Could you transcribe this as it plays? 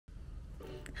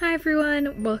Hi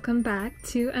everyone, welcome back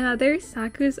to another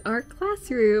Saku's art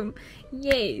classroom.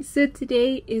 Yay! So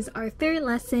today is our third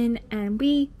lesson and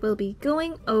we will be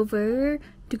going over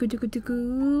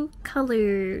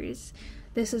colors.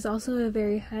 This is also a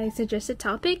very high suggested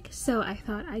topic, so I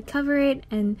thought I'd cover it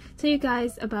and tell you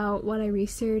guys about what I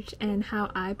researched and how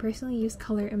I personally use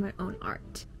color in my own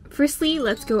art. Firstly,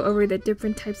 let's go over the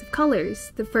different types of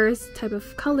colors. The first type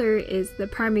of color is the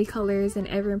primary colors, and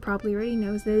everyone probably already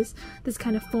knows this. This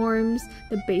kind of forms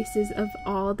the basis of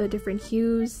all the different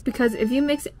hues, because if you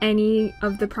mix any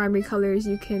of the primary colors,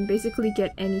 you can basically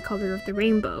get any color of the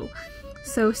rainbow.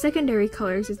 So secondary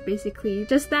colors is basically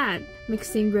just that.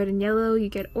 Mixing red and yellow, you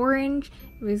get orange.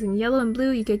 Mixing yellow and blue,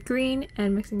 you get green.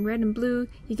 And mixing red and blue,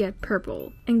 you get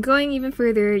purple. And going even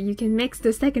further, you can mix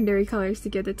the secondary colors to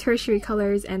get the tertiary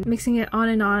colors, and mixing it on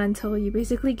and on until you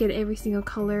basically get every single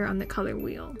color on the color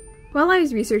wheel. While I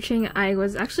was researching, I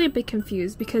was actually a bit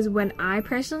confused because when I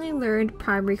personally learned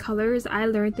primary colors, I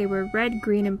learned they were red,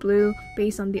 green, and blue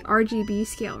based on the RGB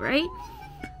scale, right?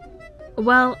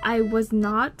 Well, I was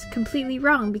not completely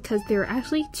wrong because there are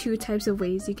actually two types of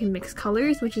ways you can mix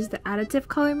colors, which is the additive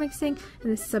color mixing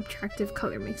and the subtractive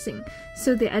color mixing.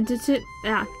 So the additive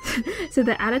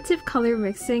color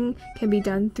mixing can be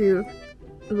done through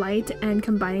light and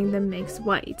combining them makes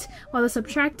white, while the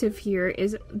subtractive here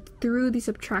is through the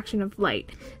subtraction of light.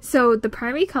 So the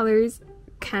primary colors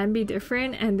can be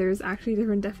different and there's actually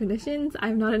different definitions.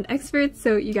 I'm not an expert,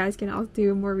 so you guys can all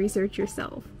do more research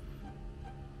yourself.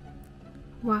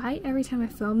 Why every time I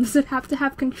film does it have to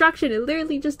have construction? It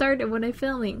literally just started when I'm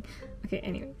filming. Okay,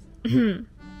 anyways.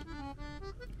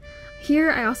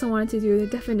 Here I also wanted to do the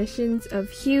definitions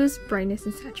of hues, brightness,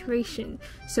 and saturation.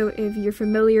 So if you're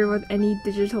familiar with any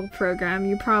digital program,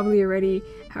 you probably already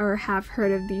or have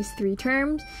heard of these three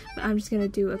terms, but I'm just going to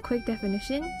do a quick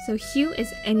definition. So hue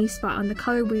is any spot on the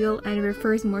color wheel and it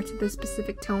refers more to the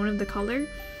specific tone of the color.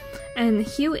 And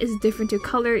hue is different to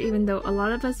color, even though a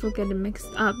lot of us will get it mixed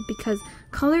up because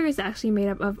color is actually made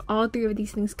up of all three of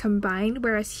these things combined,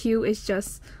 whereas hue is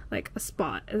just like a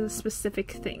spot, a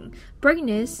specific thing.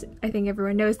 Brightness, I think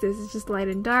everyone knows this, is just light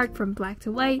and dark from black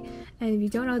to white, and if you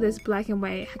don't know this, black and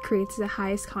white creates the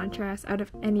highest contrast out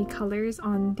of any colors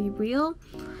on the wheel.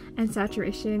 And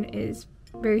saturation is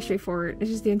very straightforward. It's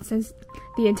just the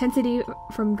intensity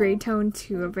from gray tone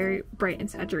to a very bright and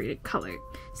saturated color.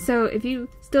 So if you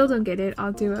still don't get it,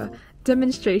 I'll do a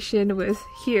demonstration with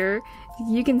here.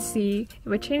 You can see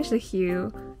if I change the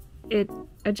hue, it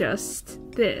adjusts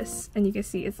this, and you can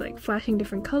see it's like flashing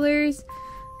different colors.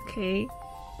 Okay,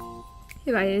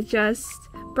 if I adjust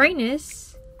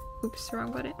brightness, oops,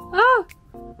 wrong button. Oh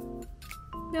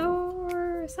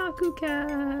no, Saku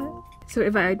cat. So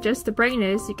if I adjust the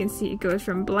brightness, you can see it goes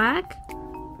from black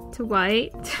to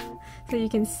white. So you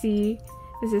can see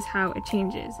this is how it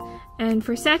changes. And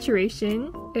for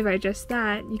saturation, if I adjust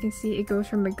that, you can see it goes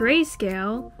from a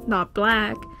grayscale, not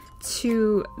black,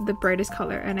 to the brightest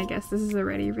color. And I guess this is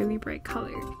already a really bright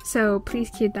color. So please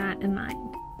keep that in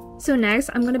mind. So next,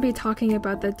 I'm going to be talking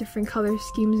about the different color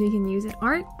schemes we can use in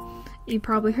art. You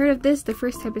probably heard of this. The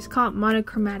first type is called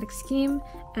monochromatic scheme,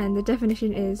 and the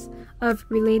definition is of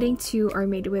relating to or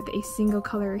made with a single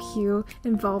color or hue,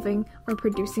 involving or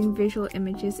producing visual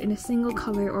images in a single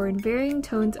color or in varying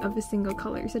tones of a single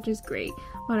color, such as gray,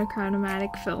 monochromatic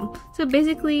film. So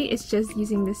basically, it's just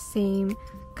using the same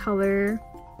color.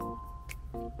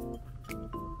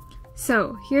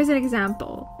 So here's an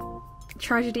example.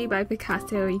 Tragedy by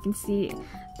Picasso. You can see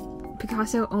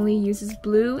Picasso only uses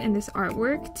blue in this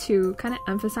artwork to kind of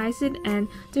emphasize it, and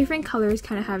different colors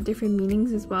kind of have different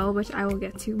meanings as well, which I will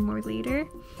get to more later.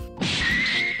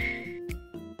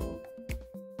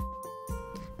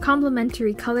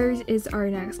 Complementary colors is our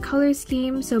next color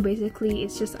scheme. So basically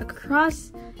it's just a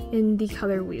cross in the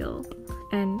color wheel,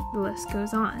 and the list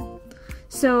goes on.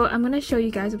 So I'm going to show you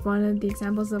guys one of the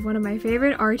examples of one of my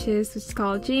favorite artists, which is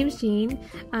called James Jean.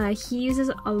 He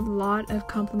uses a lot of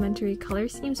complementary color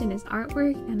schemes in his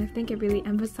artwork, and I think it really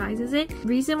emphasizes it. The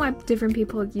reason why different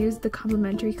people use the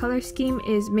complementary color scheme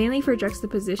is mainly for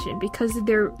juxtaposition, because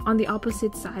they're on the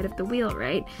opposite side of the wheel,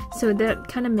 right? So that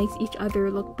kind of makes each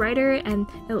other look brighter, and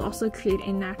it'll also create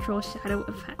a natural shadow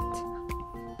effect.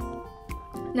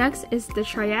 Next is the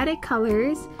triadic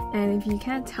colors, and if you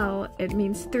can't tell, it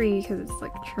means three because it's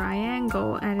like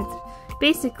triangle, and it's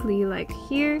basically like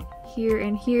here, here,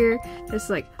 and here. There's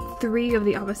like three of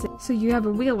the opposite. So you have a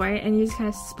wheel, right, and you just kind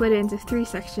of split it into three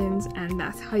sections, and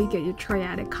that's how you get your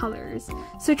triadic colors.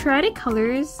 So triadic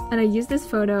colors, and I use this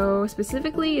photo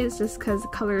specifically is just because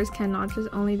colors cannot just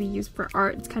only be used for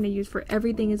art. It's kind of used for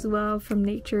everything as well, from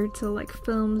nature to like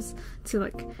films to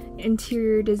like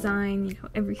interior design, you know,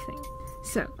 everything.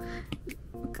 So,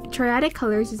 triadic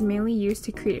colors is mainly used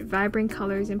to create vibrant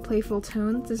colors and playful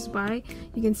tones. This is why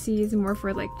you can see it's more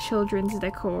for like children's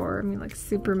decor. I mean, like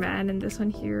Superman and this one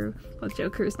here. Well,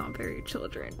 Joker is not very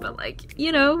children, but like,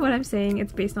 you know what I'm saying?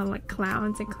 It's based on like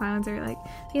clowns, and clowns are like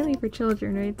mainly for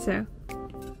children, right? So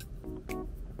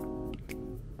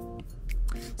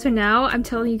now I'm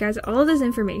telling you guys all of this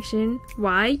information.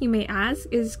 Why, you may ask,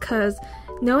 is because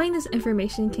knowing this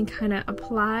information can kind of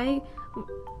apply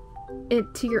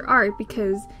it to your art,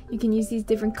 because you can use these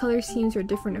different color schemes or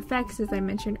different effects, as I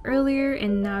mentioned earlier,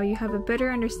 and now you have a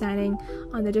better understanding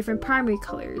on the different primary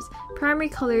colors. Primary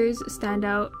colors stand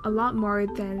out a lot more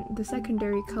than the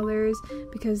secondary colors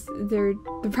because they're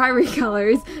the primary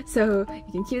colors, so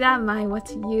you can keep that in mind, what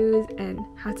to use and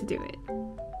how to do it.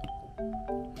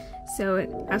 So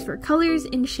as for colors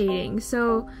and shading,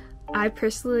 so I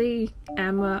personally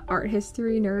am an art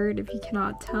history nerd, if you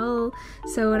cannot tell.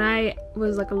 So when I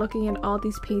was like looking at all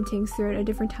these paintings throughout at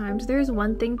different times, there's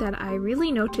one thing that I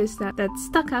really noticed that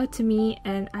stuck out to me,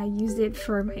 and I used it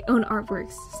for my own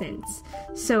artworks since.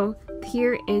 So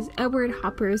here is Edward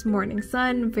Hopper's Morning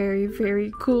Sun. Very,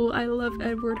 very cool. I love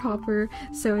Edward Hopper.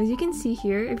 So as you can see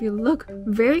here, if you look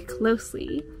very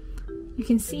closely, you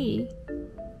can see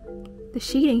the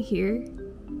shading here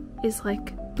is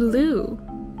like blue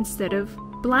instead of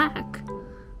black.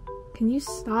 Can you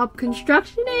stop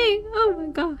constructioning? Oh my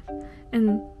gosh.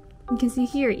 And you can see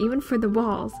here, even for the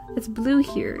walls, it's blue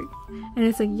here, and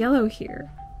it's like yellow here.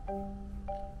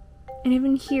 And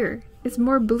even here, it's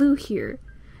more blue here.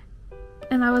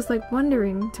 And I was like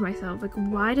wondering to myself, like,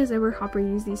 why does Edward Hopper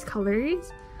use these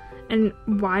colors? And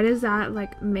why does that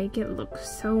like make it look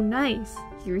so nice?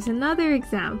 Here's another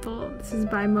example. This is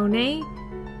by Monet.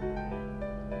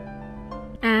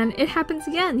 And it happens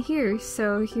again here.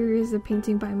 So here is a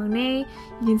painting by Monet.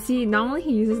 You can see not only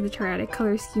he uses the triadic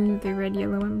color scheme of the red,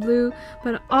 yellow, and blue,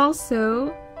 but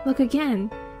also, look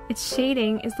again, its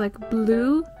shading is like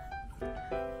blue,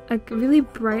 like really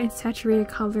bright and saturated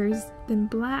colors than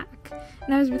black.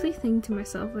 And I was really thinking to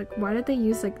myself, like, why did they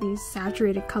use like these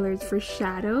saturated colors for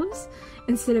shadows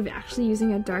instead of actually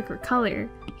using a darker color?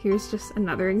 Here's just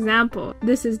another example.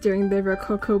 This is during the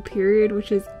Rococo period,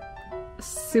 which is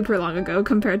super long ago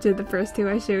compared to the first two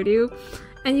I showed you.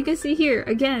 And you can see here,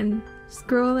 again,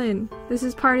 scroll in, this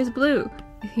is part is blue,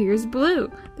 here's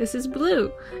blue, this is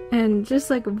blue. And just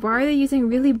like, why are they using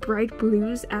really bright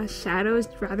blues as shadows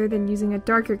rather than using a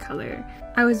darker color?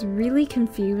 I was really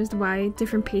confused why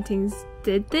different paintings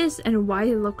did this and why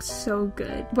it looks so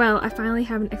good. Well, I finally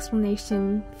have an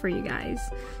explanation for you guys.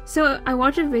 So I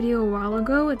watched a video a while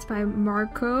ago. It's by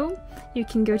Marco. You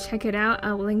can go check it out.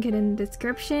 I'll link it in the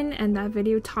description, and that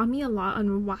video taught me a lot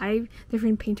on why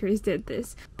different painters did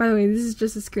this. By the way, this is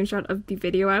just a screenshot of the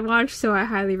video I watched, so I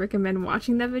highly recommend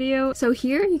watching that video. So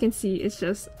here you can see it's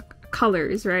just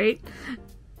colors, right?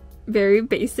 Very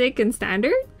basic and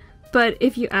standard. But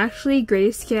if you actually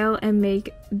grayscale and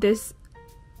make this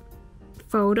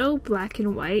photo black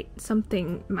and white,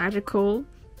 something magical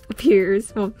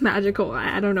appears. Well, magical,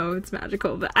 I don't know if it's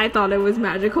magical, but I thought it was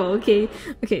magical. Okay,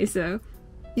 so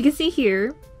you can see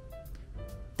here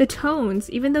the tones,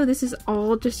 even though this is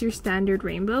all just your standard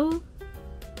rainbow,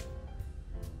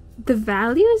 the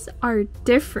values are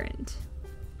different.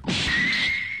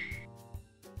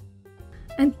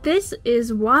 And this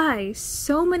is why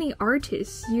so many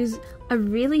artists use a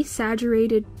really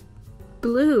saturated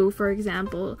blue, for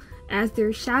example, as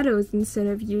their shadows instead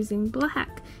of using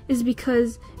black, is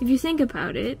because if you think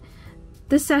about it,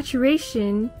 the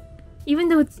saturation, even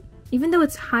though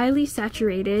it's highly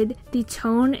saturated, the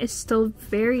tone is still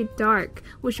very dark,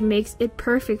 which makes it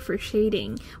perfect for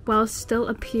shading while still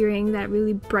appearing that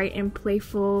really bright and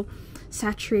playful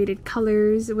saturated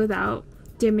colors without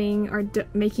dimming or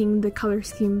making the color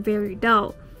scheme very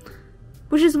dull.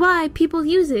 Which is why people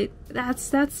use it. That's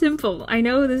that simple. I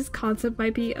know this concept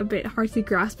might be a bit hard to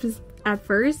grasp at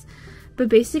first, but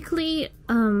basically,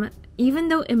 even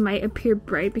though it might appear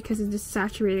bright because it's a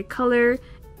saturated color,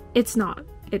 it's not.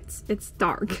 It's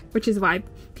dark, which is why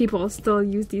people still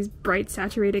use these bright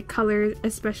saturated colors,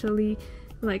 especially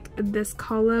like this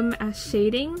column as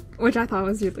shading, which I thought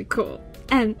was really cool.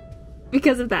 And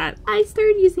because of that, I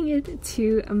started using it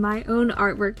to my own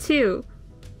artwork too.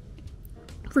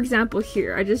 For example,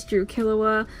 here, I just drew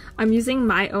Killua. I'm using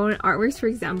my own artworks, for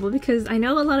example, because I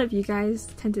know a lot of you guys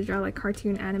tend to draw like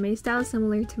cartoon anime style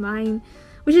similar to mine,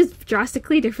 which is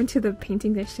drastically different to the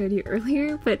paintings I showed you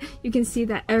earlier, but you can see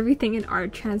that everything in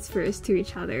art transfers to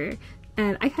each other.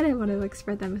 And I kind of want to like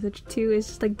spread that message too. It's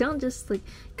just like, don't just like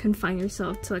confine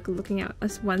yourself to like looking at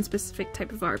one specific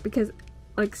type of art, because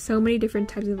like so many different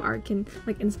types of art can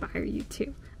like inspire you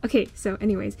too. Okay, so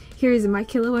anyways, here's my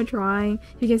kilowatt drawing.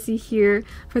 You can see here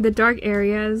for the dark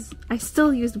areas, I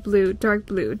still used blue, dark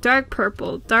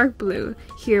purple, dark blue.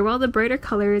 Here, while the brighter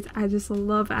colors, I just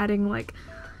love adding like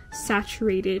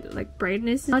saturated like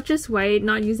brightness, not just white,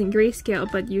 not using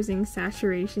grayscale, but using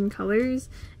saturation colors.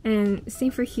 And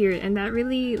same for here, and that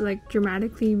really like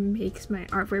dramatically makes my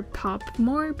artwork pop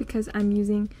more because I'm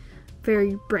using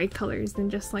very bright colors than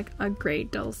just like a gray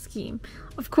dull scheme.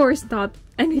 Of course, not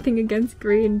anything against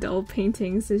gray and dull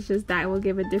paintings, it's just that will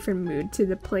give a different mood to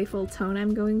the playful tone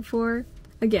I'm going for.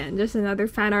 Again, just another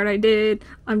fan art I did.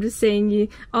 I'm just saying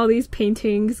all these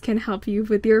paintings can help you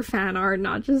with your fan art,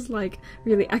 not just like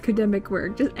really academic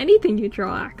work, just anything you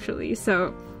draw actually.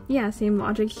 So yeah, same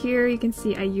logic here. You can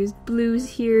see I used blues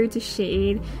here to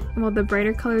shade, and while the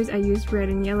brighter colors I used red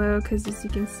and yellow because as you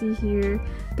can see here,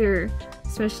 they're,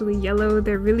 especially yellow,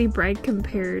 they're really bright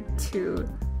compared to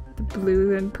the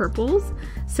blue and purples.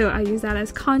 So I use that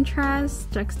as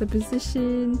contrast,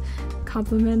 juxtaposition,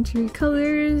 complementary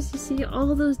colors. You see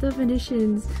all those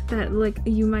definitions that like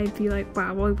you might be like,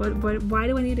 wow, why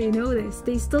do I need to know this?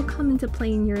 They still come into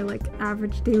play in your like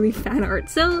average daily fan art.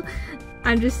 So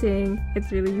I'm just saying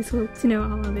it's really useful to know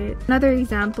all of it. Another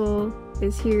example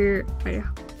is here, my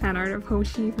fan art of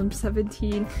Hoshi from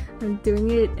 17. I'm doing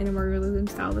it in a more realism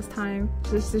style this time,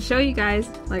 just to show you guys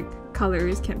like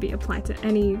colors can be applied to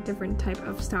any different type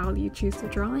of style you choose to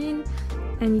draw in.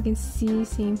 And you can see,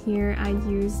 same here, I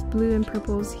use blue and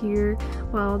purples here,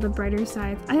 while the brighter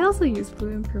side, I also use blue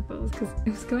and purples because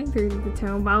it was going through the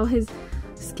tone, while his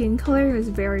skin color is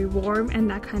very warm and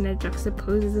that kind of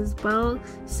juxtaposes as well.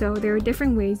 So there are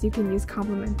different ways you can use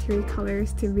complementary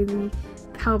colors to really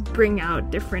help bring out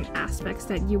different aspects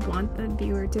that you want the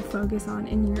viewer to focus on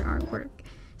in your artwork.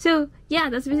 So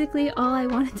yeah, that's basically all I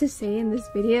wanted to say in this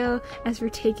video. As for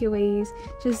takeaways,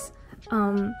 just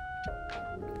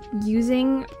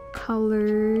using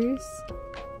colors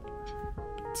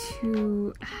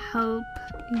to help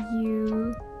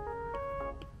you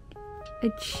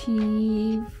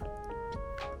achieve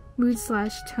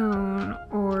mood/tone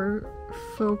or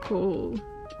focal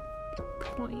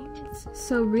points.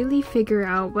 So really figure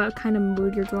out what kind of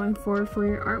mood you're going for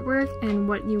your artwork and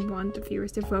what you want the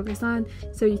viewers to focus on,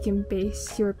 so you can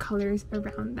base your colors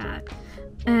around that.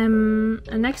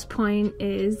 The next point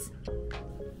is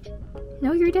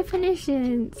know your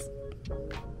definitions.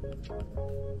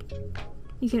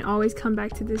 You can always come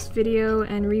back to this video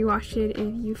and rewatch it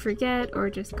if you forget, or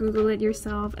just Google it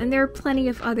yourself. And there are plenty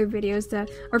of other videos that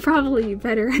are probably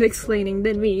better at explaining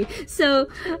than me, so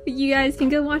you guys can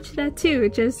go watch that too.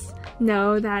 Just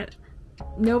know that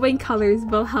knowing colors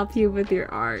will help you with your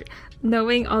art.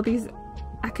 Knowing all these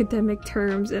academic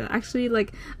terms, and actually,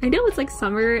 like, I know it's like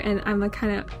summer and I'm like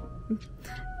kind of,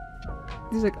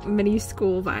 there's like mini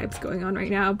school vibes going on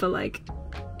right now, but like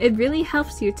it really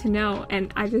helps you to know,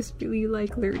 and I just really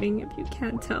like learning, if you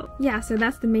can't tell. Yeah, so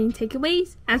that's the main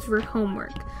takeaways. As for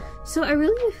homework, so I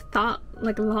really thought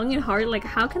like long and hard, like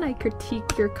how can I critique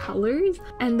your colors?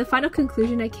 And the final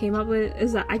conclusion I came up with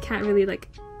is that I can't really like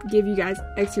give you guys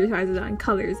exercises on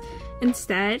colors.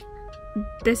 Instead,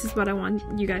 this is what I want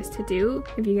you guys to do,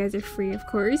 if you guys are free, of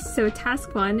course. So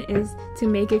task 1 is to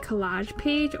make a collage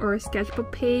page or a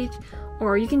sketchbook page,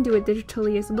 or you can do it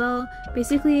digitally as well.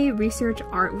 Basically, research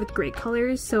art with great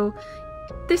colors. So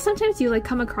there's sometimes you like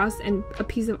come across a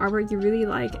piece of artwork you really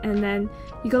like, and then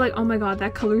you go like, oh my god,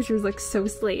 that colors is like so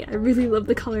slay, I really love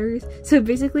the colors. So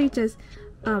basically just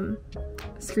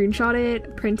screenshot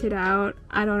it, print it out,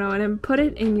 I don't know, and then put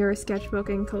it in your sketchbook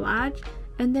and collage.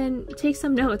 And then take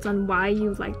some notes on why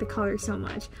you like the color so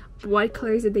much. What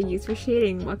colors did they use for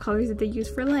shading? What colors did they use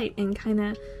for light? And kind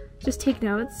of just take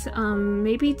notes.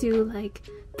 Maybe do like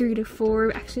 3 to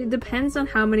 4. Actually, it depends on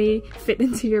how many fit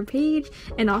into your page.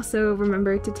 And also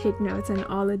remember to take notes on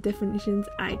all the definitions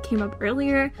I came up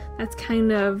earlier. That's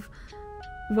kind of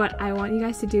what I want you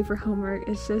guys to do for homework.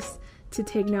 It's just to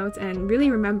take notes and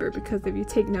really remember, because if you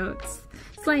take notes,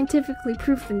 scientifically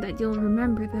proven that you'll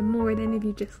remember them more than if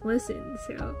you just listen.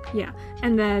 So yeah,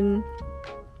 and then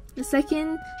the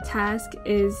second task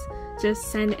is just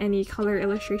send any color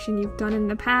illustration you've done in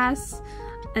the past,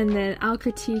 and then I'll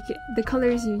critique the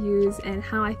colors you use and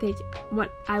how I think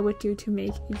what I would do to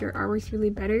make your artworks really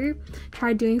better.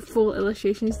 Try doing full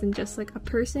illustrations than just like a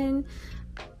person,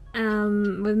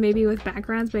 with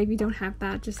backgrounds, but if you don't have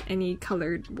that, just any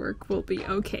colored work will be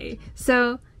okay.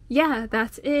 So yeah,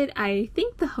 that's it. I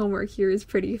think the homework here is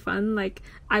pretty fun. Like,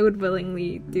 I would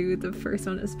willingly do the first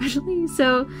one especially.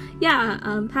 So yeah,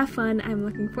 have fun. I'm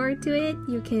looking forward to it.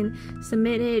 You can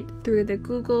submit it through the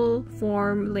Google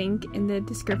form link in the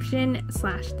description /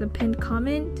 the pinned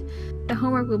comment. The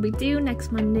homework will be due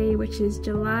next Monday, which is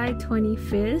July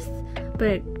 25th,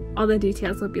 but all the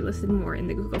details will be listed more in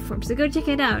the Google form, so go check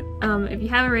it out. If you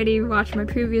haven't already, watch my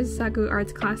previous Saku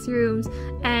Arts classrooms,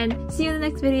 and see you in the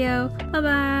next video. Bye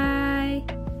bye!